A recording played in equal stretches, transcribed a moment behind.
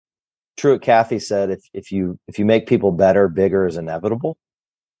Truett Cathy said, if you make people better, bigger is inevitable.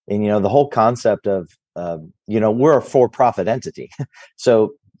 And, the whole concept of, we're a for-profit entity.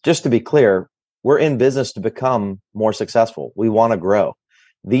 So just to be clear, we're in business to become more successful. We want to grow.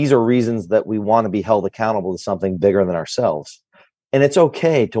 These are reasons that we want to be held accountable to something bigger than ourselves. And it's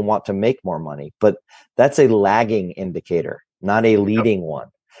okay to want to make more money, but that's a lagging indicator, not a leading one.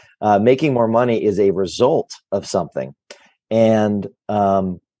 Making more money is a result of something. And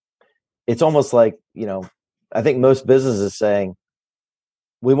it's almost like, I think most businesses saying,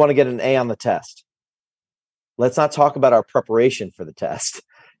 we want to get an A on the test. Let's not talk about our preparation for the test.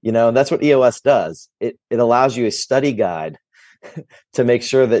 And that's what EOS does. It allows you a study guide to make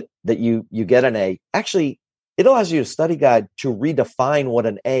sure that you get an A. Actually, it allows you a study guide to redefine what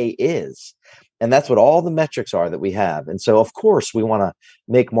an A is. And that's what all the metrics are that we have. And so, of course, we want to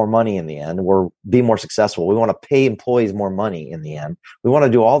make more money in the end, or be more successful. We want to pay employees more money in the end. We want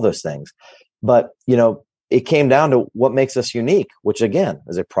to do all those things. But, it came down to what makes us unique, which, again,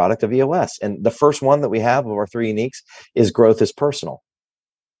 is a product of EOS. And the first one that we have of our three uniques is growth is personal.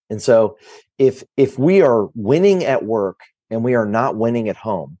 And so if we are winning at work and we are not winning at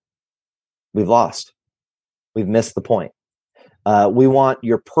home, we've lost. We've missed the point. We want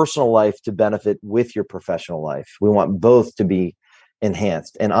your personal life to benefit with your professional life. We want both to be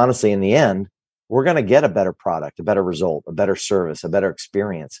enhanced. And honestly, in the end, we're going to get a better product, a better result, a better service, a better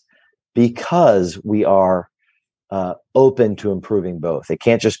experience, because we are open to improving both. It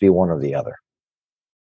can't just be one or the other.